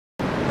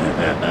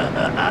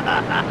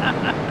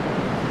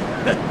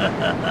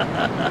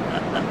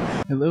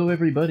Hello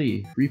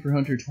everybody, Reaper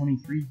Hunter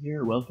 23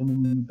 here,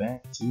 welcoming you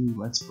back to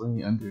Let's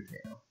Play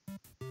Undertale.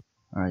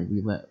 Alright,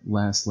 we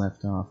last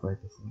left off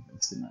right before,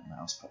 let's get my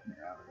mouse partner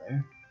out of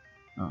there.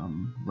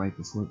 Right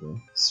before the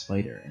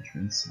spider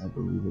entrance, I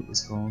believe it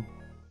was called.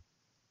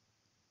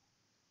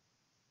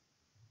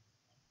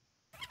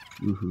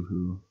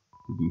 Ooh-hoo-hoo.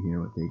 Did you hear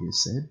what they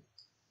just said?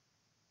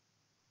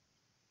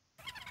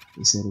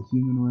 They said a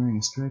human wearing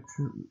a striped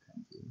shirt would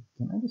come through.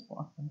 Can I just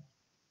walk that?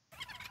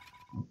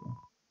 Okay.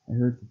 I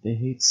heard that they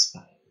hate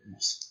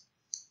spiders.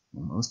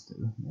 Well, most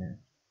do, yeah.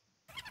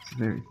 It's a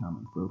very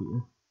common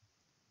phobia.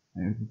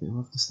 I heard that they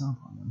love to stomp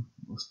on them.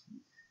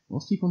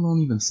 Most people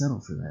don't even settle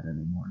for that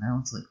anymore. Now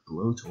it's like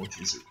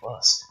blowtorches or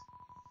bust.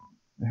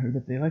 I heard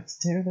that they like to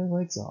tear their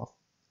legs off.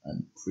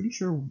 I'm pretty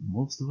sure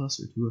most of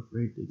us are too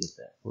afraid to get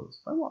that close.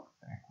 If I walk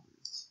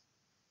backwards...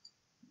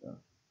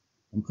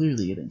 I'm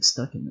clearly getting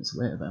stuck in this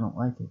web. I don't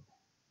like it.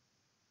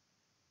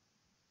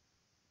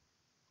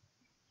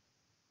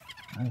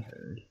 I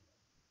heard.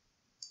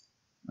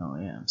 Oh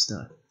yeah, I'm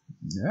stuck.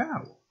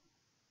 No!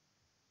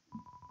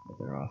 But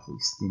they're awfully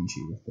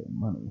stingy with their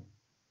money.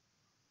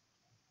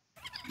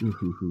 Ooh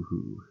hoo hoo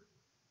hoo.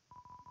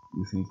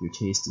 You think your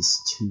taste is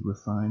too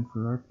refined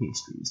for our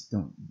pastries,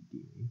 don't you,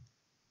 dearie?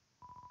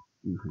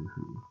 Ooh hoo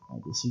hoo. I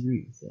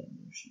disagree with that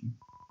notion.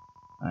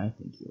 I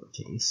think your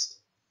taste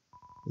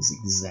is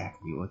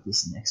exactly what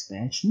this next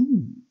batch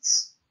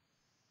needs.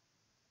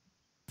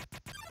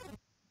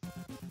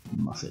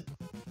 Muff it.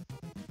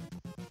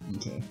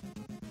 Okay.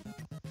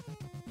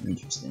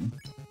 Interesting.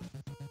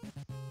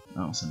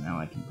 Oh, so now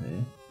I can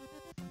pay.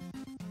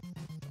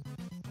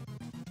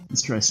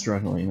 Let's try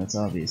struggling, that's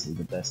obviously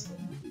the best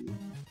thing to do.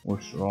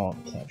 Works for all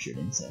the captured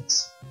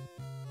insects.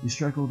 You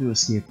struggle to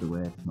escape the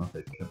web,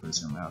 Muffet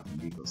covers her mouth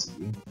and giggles at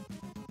you.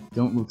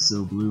 Don't look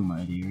so blue,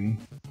 my dearie.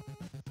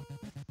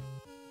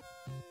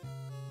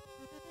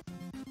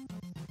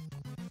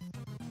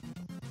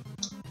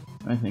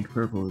 I think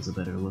purple is a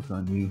better look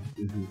on you.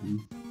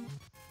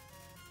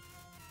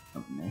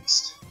 Up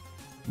next,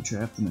 we're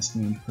trapped in a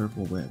strange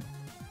purple web.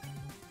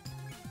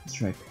 Let's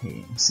try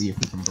paying, see if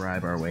we can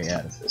bribe our way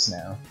out of this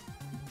now.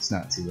 It's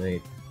not too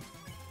late.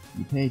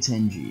 You pay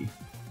 10G.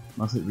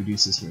 Muffet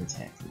reduces her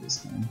attack for this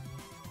time.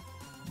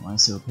 Why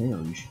so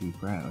pale? You should be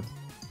proud.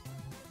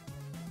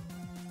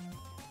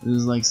 This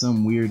is like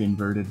some weird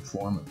inverted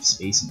form of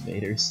Space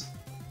Invaders.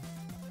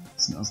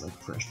 It smells like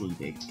freshly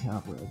baked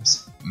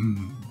cobwebs.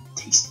 Mmm,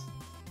 tasty.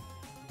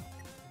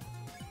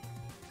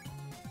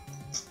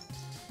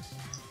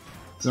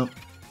 So,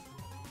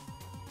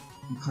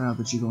 I'm proud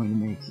that you're going to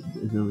make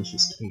a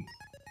delicious cake.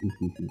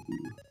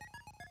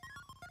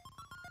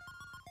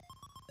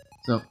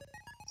 So,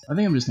 I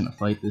think I'm just gonna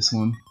fight this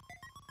one,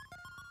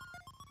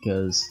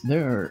 because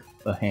there are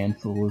a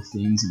handful of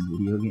things in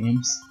video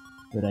games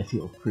that I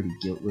feel pretty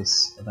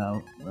guiltless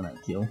about when I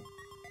kill.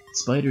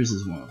 Spiders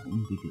is one of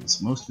them,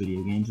 because most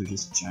video games are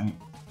just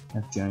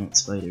have giant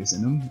spiders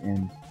in them,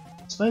 and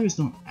spiders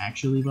don't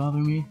actually bother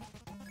me.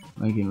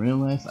 Like in real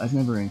life, I've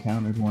never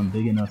encountered one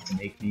big enough to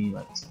make me,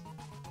 like,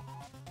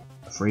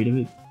 afraid of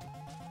it.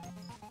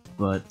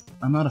 But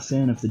I'm not a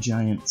fan of the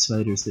giant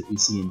spiders that we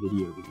see in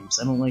video games.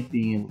 I don't like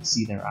being able to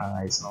see their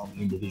eyes and all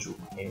the individual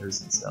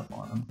hairs and stuff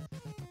on them.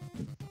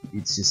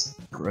 It's just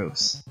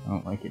gross. I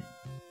don't like it.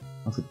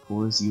 If it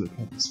pours you a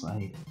cup of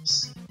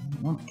spiders. I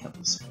don't want a cup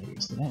of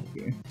spiders. Get out of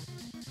here.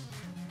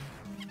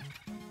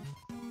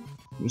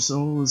 Your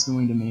soul is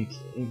going to make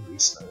every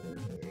spider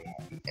very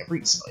happy.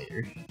 Every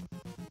spider.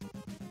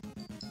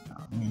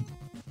 Oh man.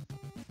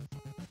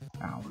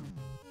 Ow.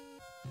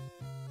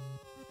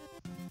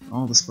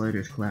 All the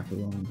spiders clap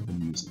along to the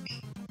music.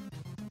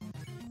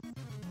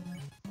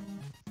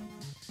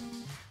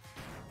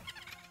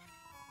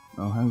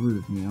 Oh, how rude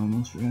of me, I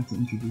almost forgot to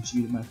introduce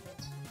you to my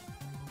pet.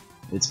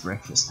 It's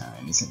breakfast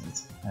time, isn't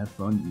it? Have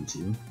fun, you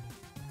two.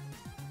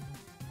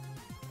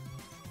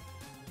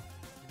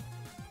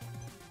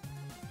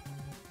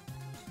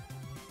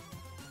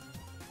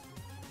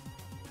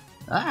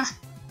 Ah!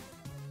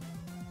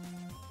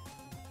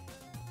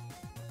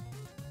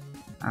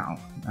 Ow,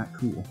 not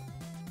cool.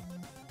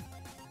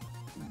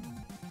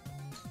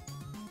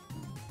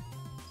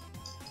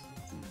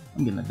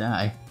 I'm gonna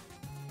die.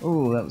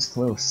 Oh, that was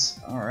close.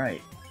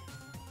 Alright.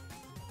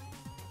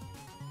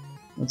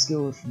 Let's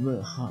go with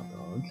the hot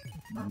dog.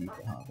 I need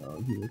the hot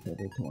dog. You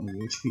recover 20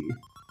 HP.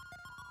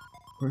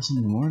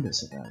 Person who warned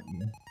us about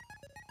you.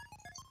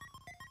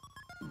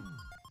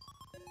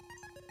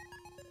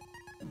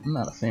 I'm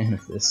not a fan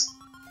of this.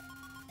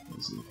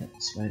 There's a couple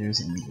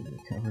spiders I need to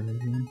recover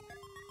again.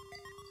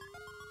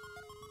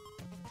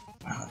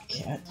 Ah,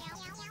 cat.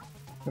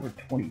 Covered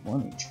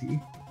 21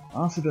 HP.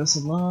 Offered us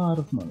a lot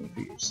of money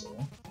for your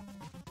soul.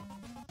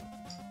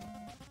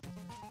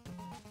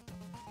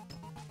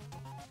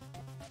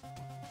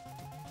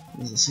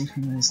 There's a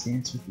synchronized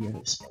dance with the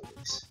other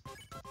spiders.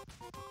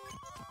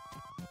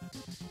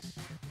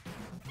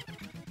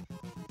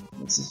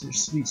 This is your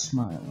sweet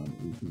smile on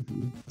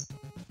you.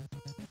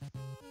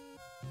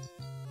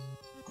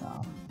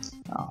 Oh.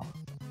 Oh.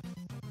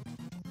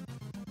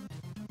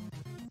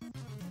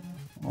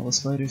 All the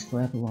spiders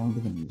clap along to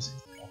the music.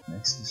 Up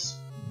next is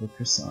the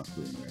croissant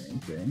boomerang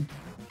thing.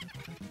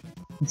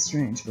 It's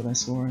strange, but I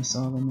swore I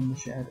saw them in the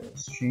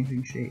shadows,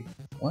 changing shape.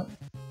 What?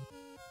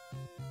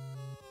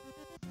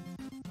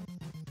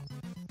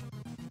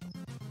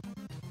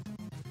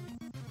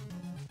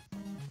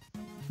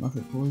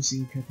 Mother pours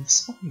you a cup of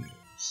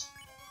spiders.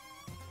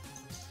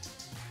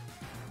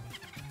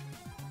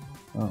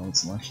 Oh,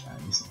 it's lunchtime,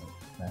 isn't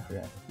it? I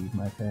forgot to feed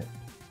my pet.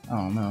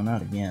 Oh no,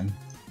 not again.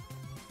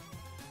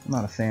 I'm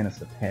not a fan of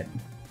the pet.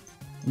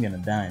 I'm gonna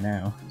die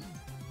now.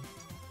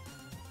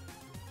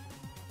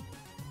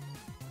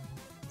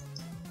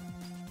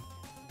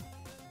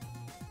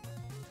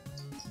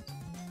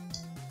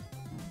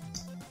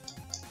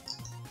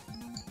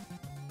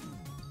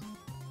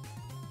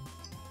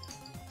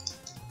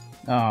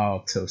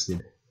 Oh,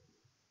 toasted.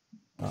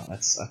 Oh,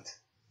 that sucked.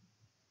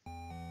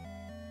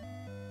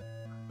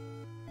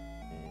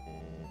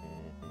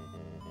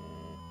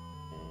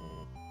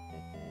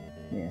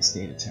 Yeah,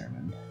 stay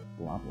determined.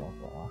 Blah blah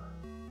blah.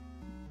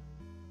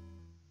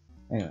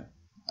 Anyway,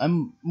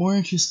 I'm more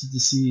interested to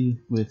see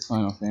with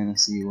Final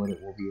Fantasy what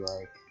it will be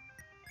like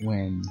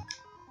when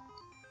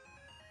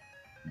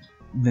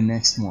the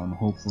next one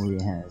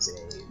hopefully has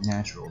a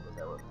natural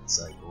development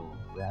cycle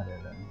rather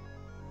than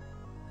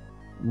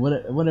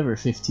whatever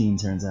 15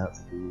 turns out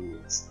to be.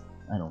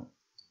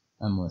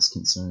 I'm less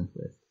concerned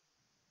with.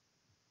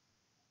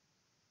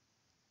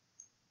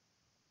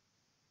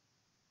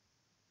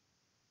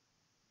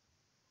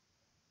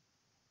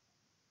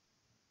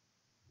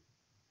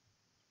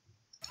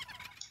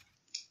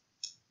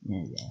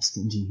 Yeah,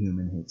 stingy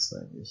human hates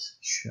spiders.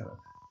 Shut up.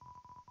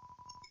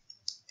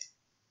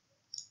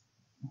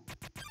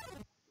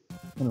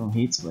 I don't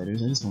hate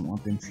spiders, I just don't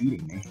want them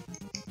feeding me.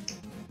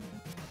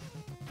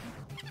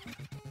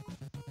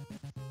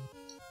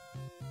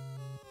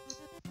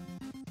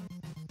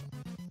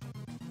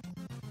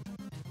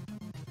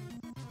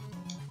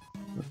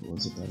 Purple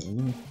is a better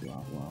look,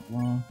 blah blah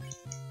blah.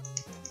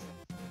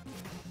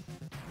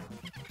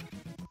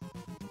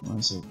 Why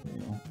so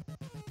pale?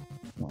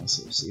 Why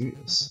so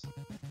serious?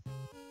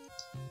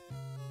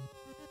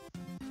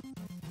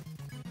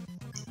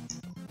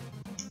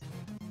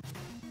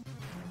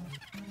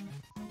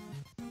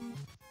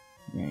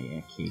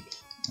 Yeah, cake.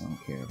 I don't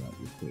care about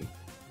your cake.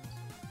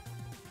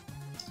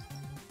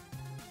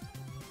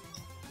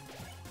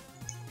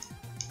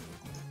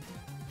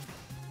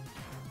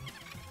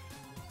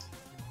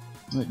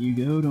 Let you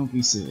go, don't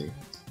be silly.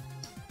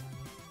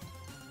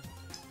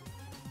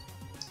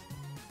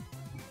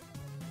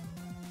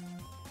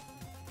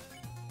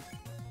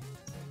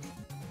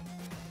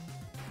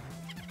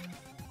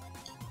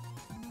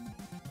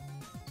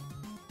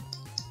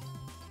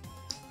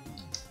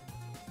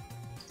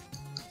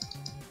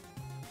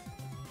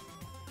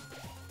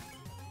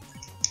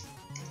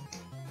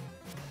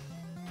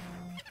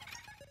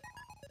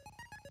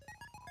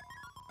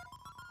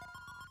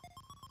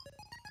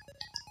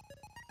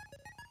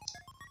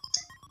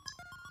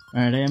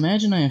 Alright, I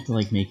imagine I have to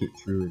like make it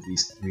through at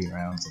least 3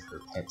 rounds of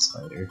her pet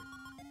spider.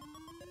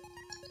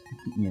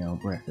 You know,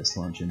 breakfast,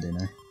 lunch, and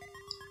dinner.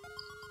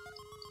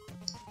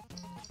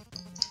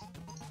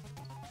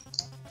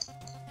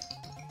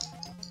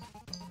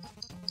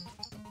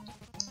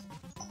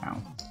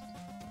 Ow.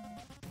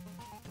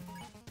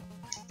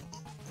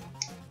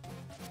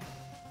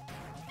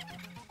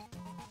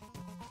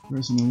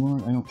 Person who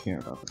warned? I don't care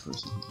about the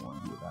person who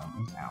warned you about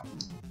me. Ow.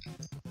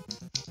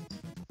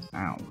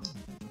 Ow.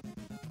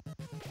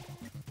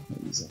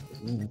 Use up the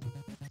red.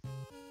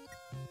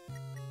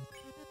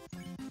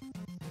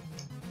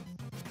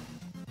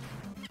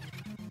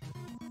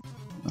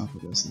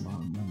 Offer us a lot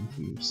of money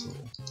for your soul.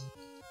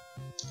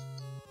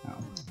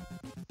 Ow.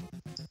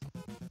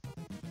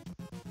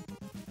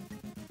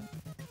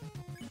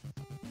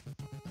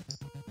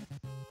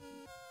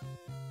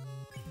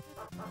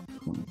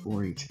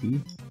 .4 HP.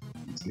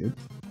 That's good.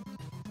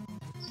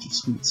 Such a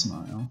sweet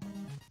smile.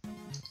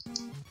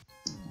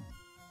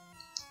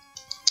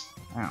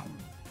 Ow.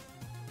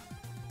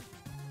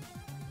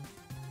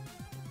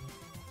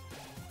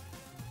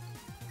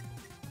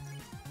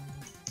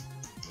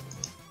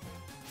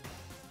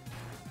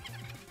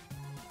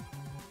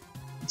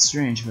 It's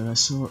strange, but I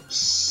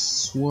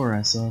swore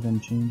I saw them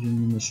changing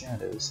in the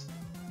shadows.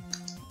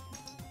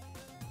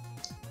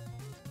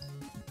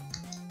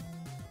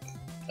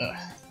 Ugh.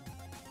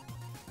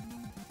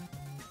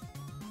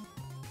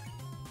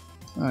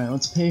 Alright,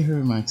 let's pay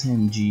her my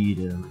 10G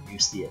to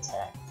reduce the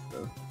attack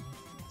of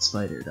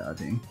spider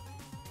dodging.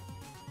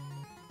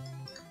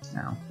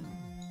 Ow.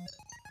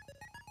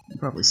 I'm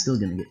probably still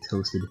gonna get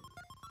toasted.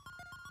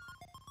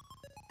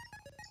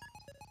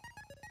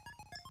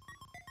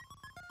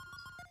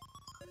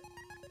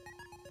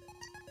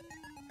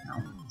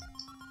 Ow.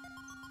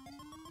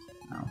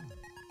 Ow.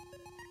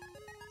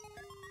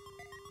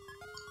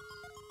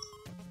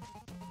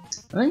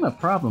 I think my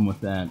problem with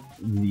that,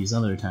 these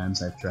other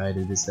times I've tried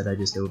it, is that I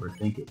just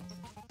overthink it.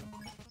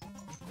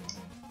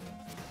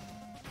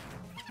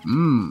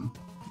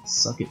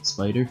 Suck it,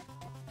 spider.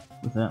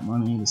 With that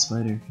money, the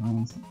spider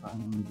clients and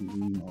finally be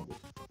reunited.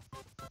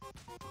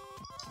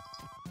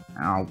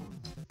 Ow.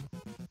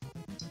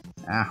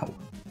 Ow.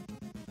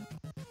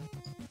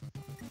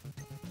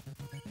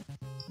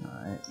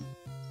 Alright.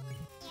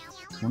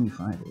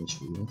 25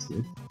 HP, that's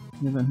good.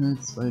 You haven't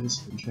heard spiders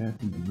have been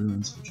trapped in the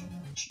ruins for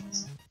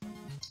generations.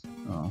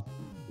 Oh.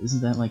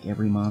 Isn't that like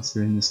every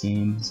monster in this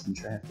game has been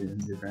trapped in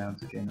the underground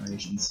for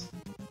generations?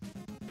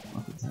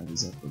 I'll have to tie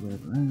these up the web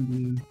around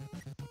you.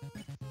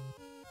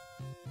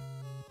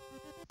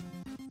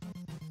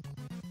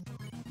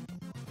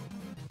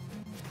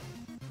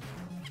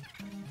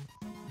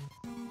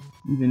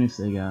 Even if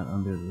they got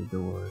under the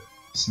door,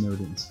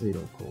 Snowden's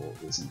fatal cold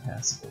is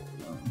impassable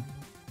alone.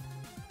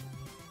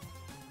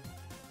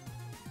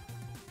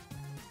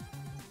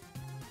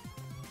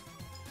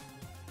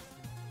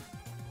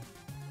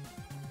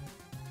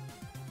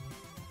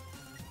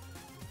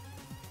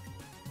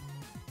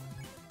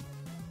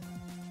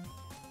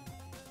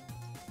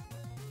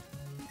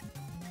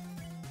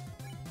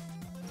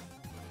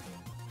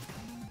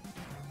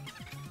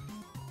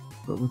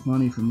 But with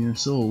money from your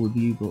soul, would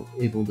be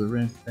able to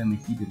rent them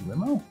a heated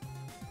limo?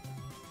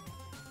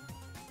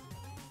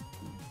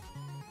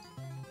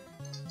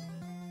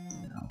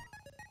 No.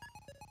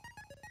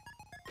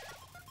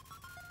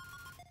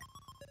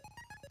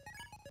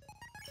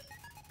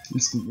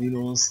 Instant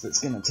noodles, that's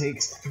gonna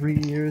take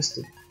 3 years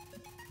to...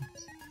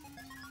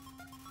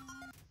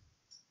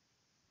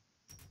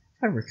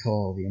 I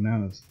recall the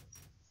amount of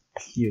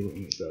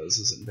healing it does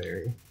isn't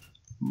very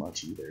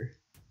much either.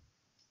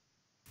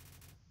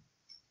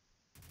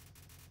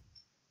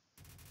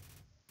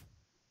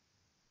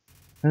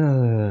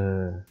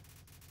 The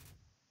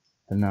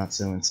not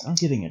so I'm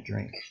getting a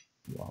drink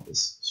while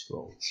this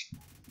scrolls.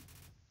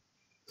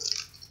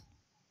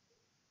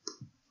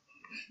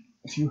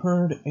 If you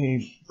heard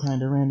a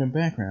kinda random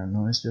background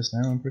noise just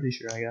now, I'm pretty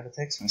sure I got a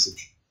text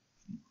message.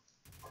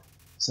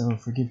 So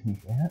forgive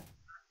me for that.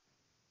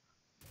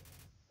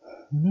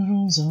 The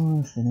noodles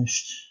are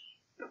finished.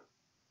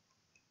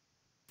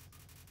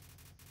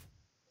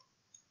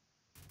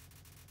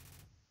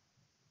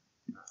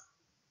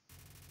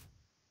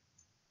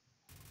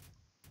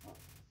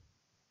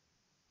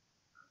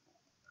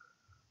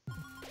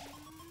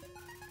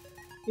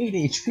 Eight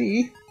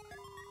HP?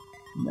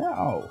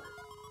 No!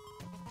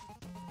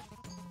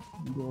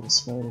 Build a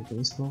spider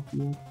baseball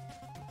field.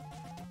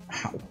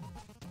 Ow.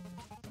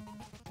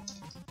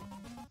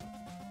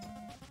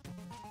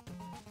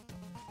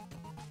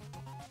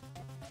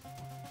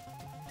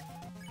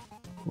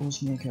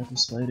 Force me a couple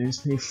spiders,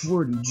 pay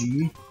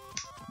 40G.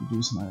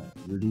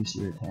 Reduce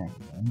your attack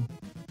again.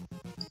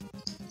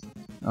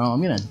 Oh,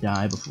 I'm gonna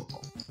die before.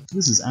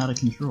 This is out of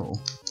control.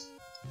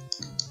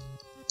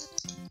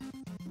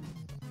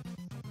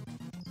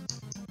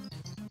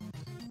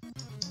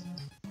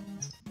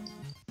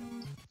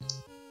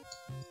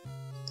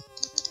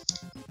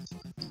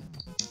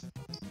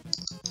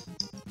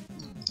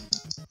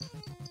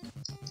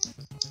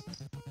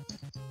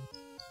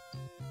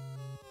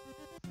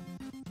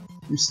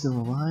 You're still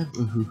alive?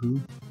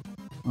 Ooh-hoo-hoo.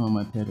 Oh,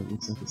 my pet, it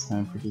looks like it's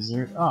time for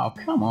dessert. Oh,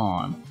 come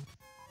on!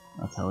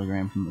 A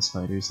telegram from the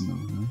spiders in the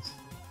ruins.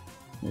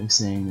 They're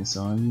saying they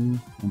saw you,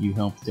 and you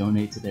helped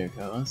donate to their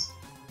cause.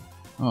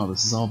 Oh,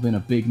 this has all been a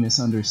big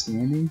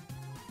misunderstanding?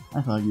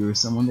 I thought you were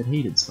someone that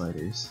hated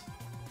spiders.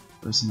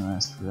 The person who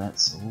asked for that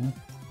soul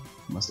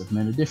must have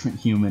meant a different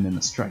human in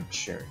a striped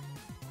shirt.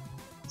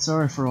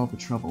 Sorry for all the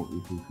trouble,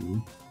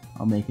 ooh-hoo-hoo.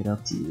 I'll make it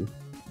up to you. You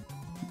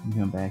can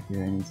come back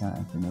here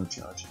anytime for no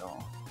charge at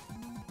all.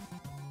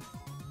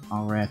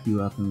 I'll wrap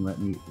you up and let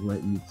you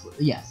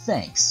yeah,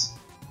 thanks.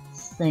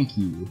 Thank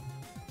you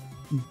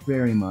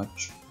very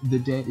much. The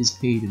debt is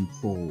paid in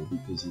full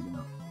because you're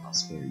gonna. I'll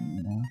spare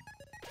you now.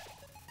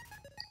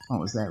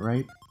 Oh, is that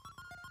right?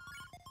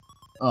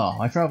 Oh,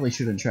 I probably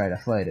shouldn't try to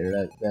fight her.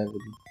 That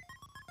would.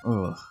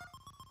 Ugh.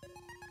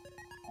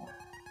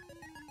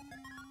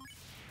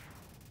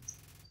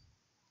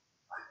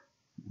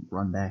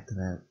 Run back to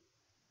that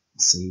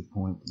save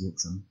point to get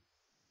some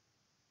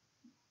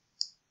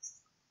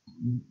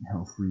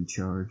health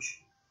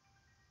recharge.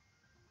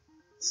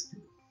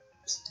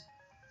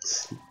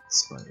 Stupid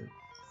spider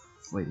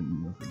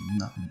fighting me over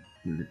nothing.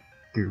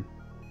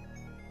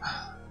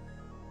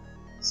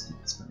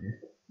 Stupid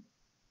spider.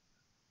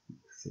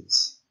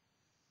 Face.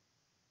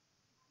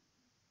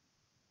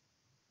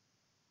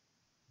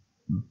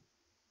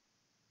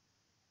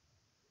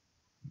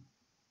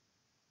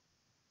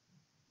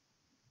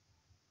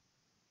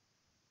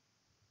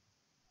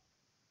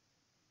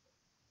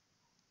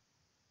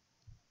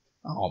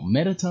 Oh,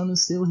 Metaton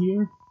is still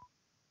here?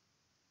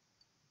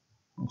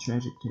 A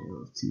tragic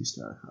tale of two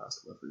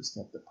star-crossed lovers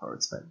kept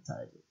apart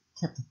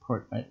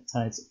by the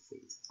tides of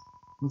fate.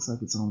 Looks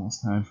like it's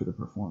almost time for the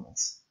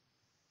performance.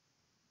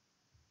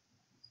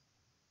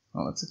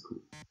 Oh, that's a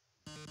cool.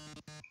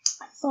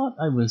 I thought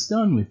I was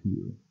done with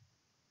you.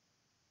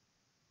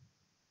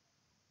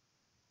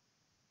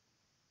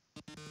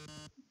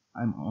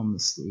 I'm on the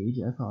stage.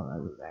 I thought I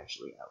was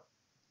actually out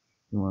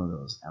in one of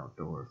those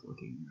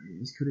outdoor-looking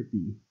areas. Could it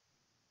be?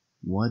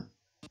 What?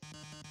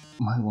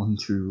 My one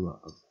true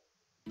love.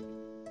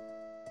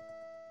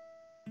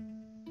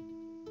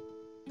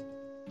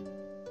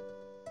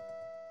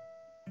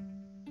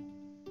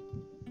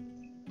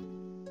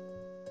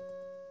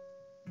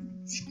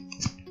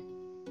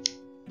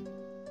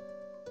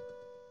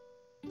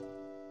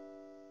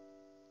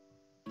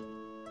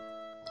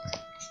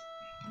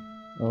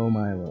 Oh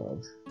my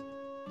love.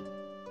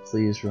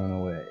 Please run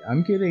away.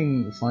 I'm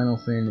getting Final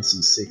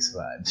Fantasy VI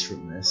vibes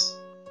from this.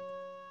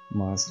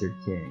 Monster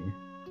King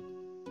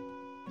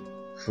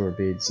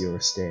forbids your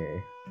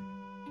stay.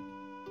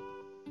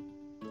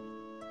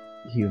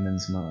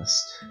 Humans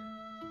must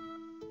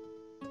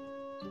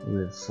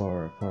live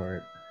far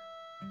apart.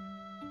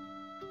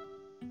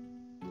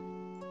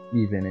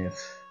 Even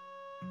if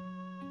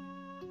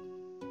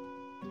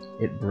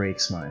it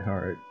breaks my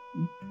heart.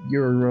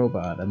 You're a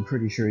robot, I'm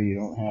pretty sure you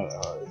don't have a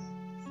heart.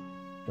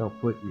 They'll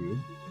put you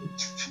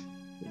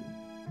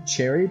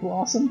cherry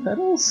blossom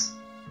petals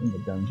in the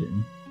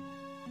dungeon.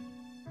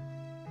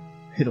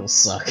 It'll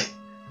suck.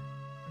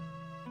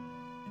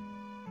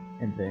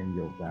 And then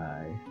you'll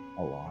die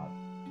a lot.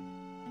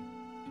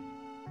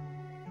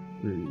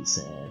 Really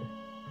sad.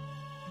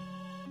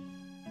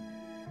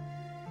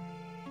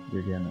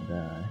 You're gonna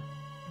die.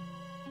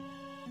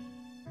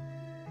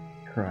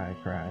 Cry,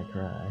 cry,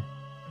 cry.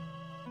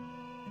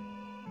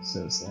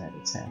 So sad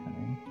it's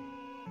happening.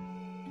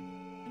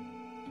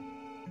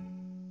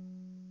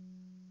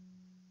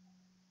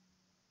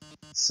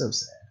 So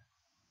sad.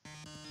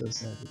 So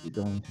sad that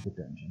you're going to the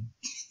dungeon.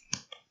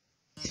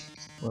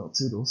 Well,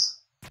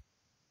 toodles.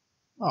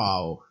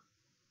 Oh.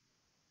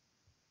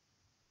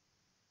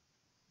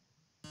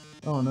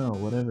 Oh no,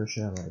 whatever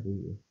shall I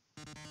do?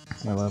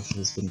 My love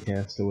has been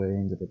cast away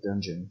into the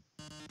dungeon.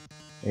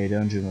 A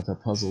dungeon with a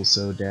puzzle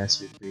so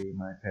dastardly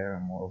my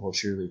paramour will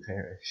surely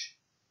perish.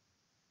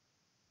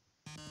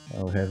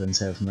 Oh heavens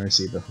have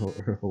mercy, the whole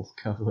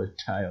colored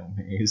tile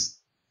maze.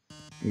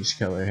 Each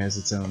color has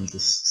its own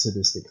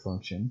sadistic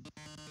function.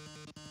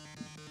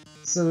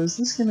 So is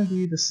this gonna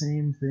be the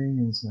same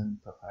thing as when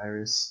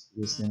Papyrus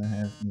was gonna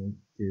have me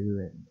do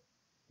it?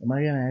 Am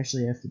I gonna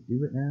actually have to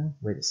do it now?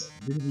 Wait a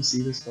second, didn't we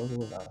see this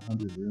puzzle about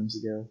 100 rooms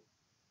ago?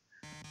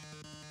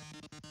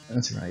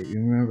 That's right, you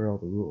remember all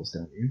the rules,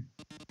 don't you?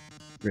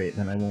 Great,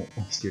 then I won't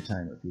waste your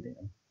time repeating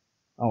them.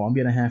 Oh, I'm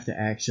gonna have to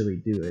actually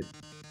do it.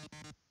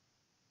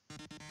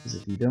 Because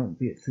if you don't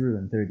get through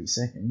in 30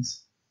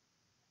 seconds...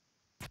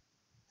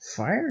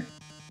 Fire?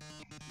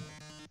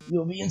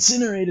 You'll be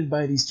incinerated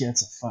by these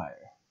jets of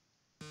fire.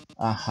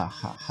 Ah ha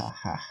ha ha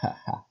ha ha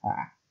ha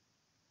ha.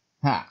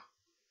 Ha!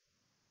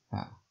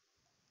 Ha.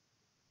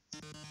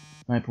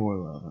 My poor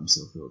love, I'm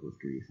so filled with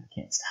grief, I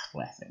can't stop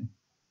laughing.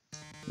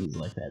 It was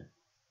like that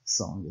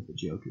song that the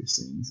Joker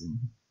sings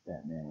in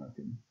Batman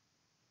Arkham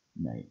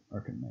Knight,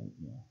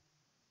 yeah.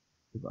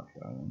 Good luck,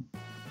 darling.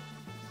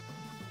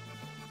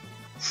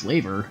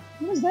 Flavor?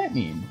 What does that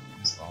mean?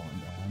 It's falling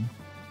down.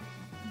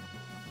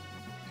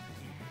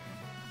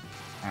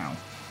 Ow.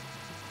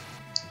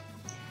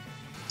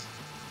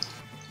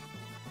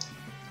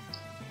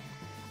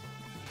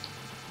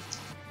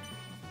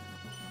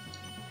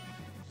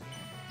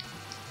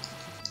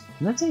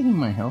 Is that taking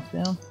my health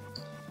down?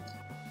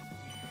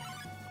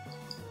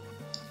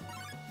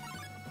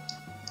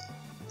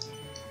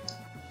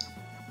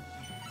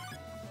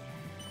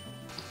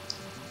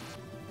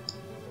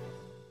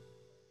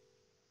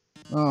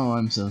 Oh,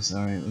 I'm so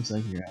sorry. It looks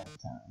like you're out of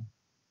time.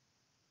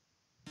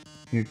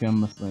 Here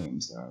come the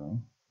flames,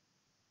 darling.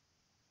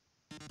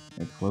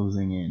 They're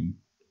closing in.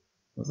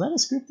 Was that a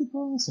scripted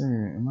boss, or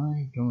am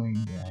I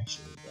going to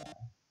actually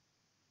die?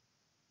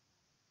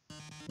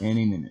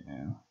 Any minute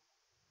now.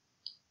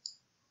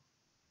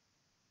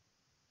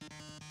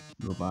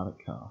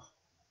 Robotic cough.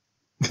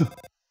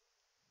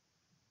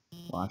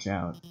 Watch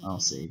out, I'll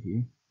save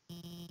you.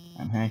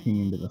 I'm hacking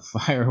into the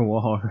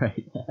firewall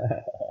right now.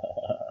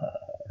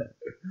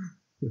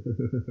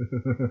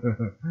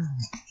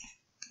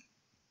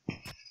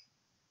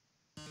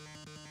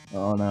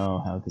 Oh no,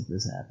 how could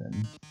this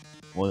happen?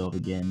 Foiled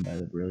again by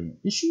the brilliant.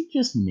 Is she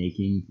just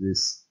making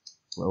this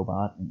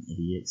robot an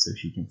idiot so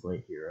she can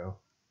play hero?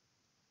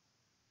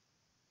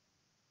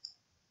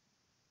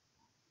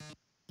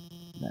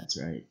 That's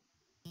right.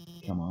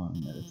 Come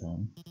on,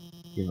 Mettaton.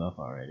 Give up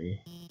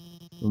already.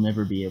 You'll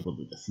never be able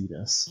to defeat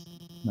us.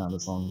 Not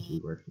as long as we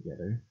work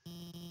together.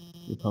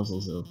 Your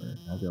puzzle's over.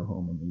 Now go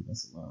home and leave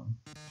us alone.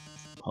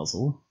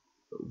 Puzzle?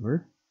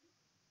 Over?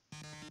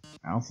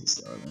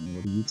 Alphys, darling,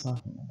 what are you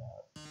talking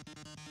about?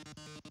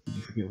 Did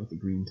you forget what the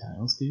green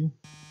tiles do?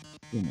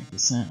 They make a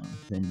sound,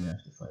 then you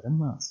have to fight a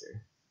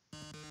monster.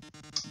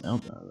 Well,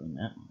 darling,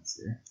 that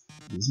monster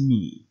is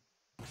me.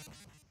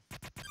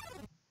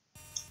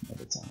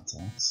 Mettaton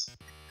attacks.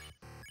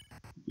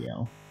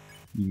 Yell.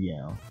 You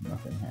yell.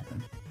 Nothing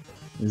happened.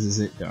 This is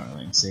it,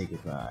 darling. Say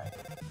goodbye.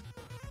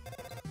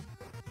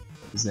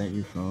 Is that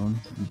your phone?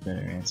 You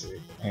better answer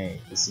it.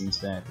 Hey, this seems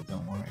bad, but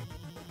don't worry.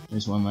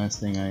 There's one last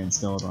thing I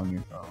installed on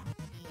your phone.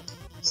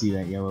 See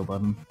that yellow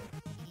button?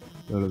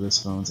 Go to this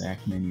phone's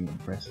act menu and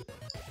press it.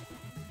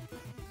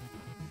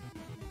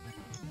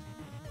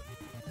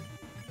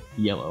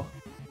 Yellow.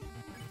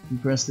 You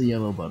press the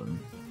yellow button.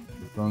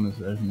 The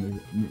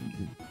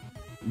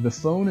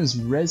phone is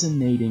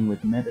resonating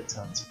with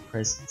Mettaton's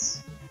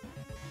presence.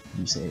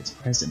 You say it's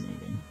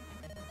resonating.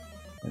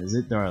 That is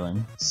it,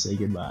 darling. Say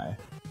goodbye.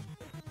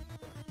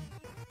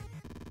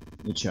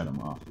 It shut him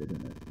off,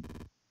 didn't it?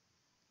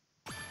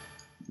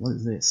 What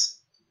is this?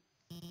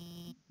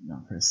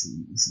 Don't press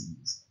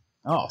these.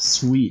 Oh,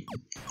 sweet!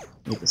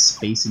 We have the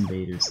Space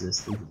Invaders.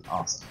 This is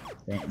awesome.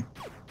 Bam.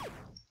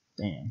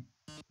 Bam.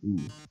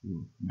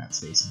 Ooh, not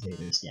Space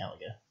Invaders,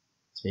 Galaga.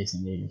 Space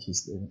Invaders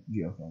was the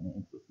joke I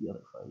made with the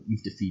other fight.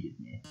 You've defeated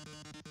me.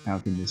 How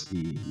can this be?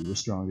 You were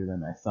stronger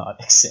than I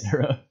thought,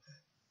 etc.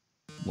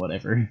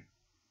 Whatever.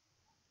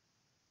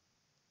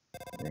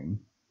 Thing.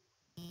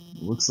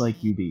 Looks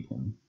like you beat him.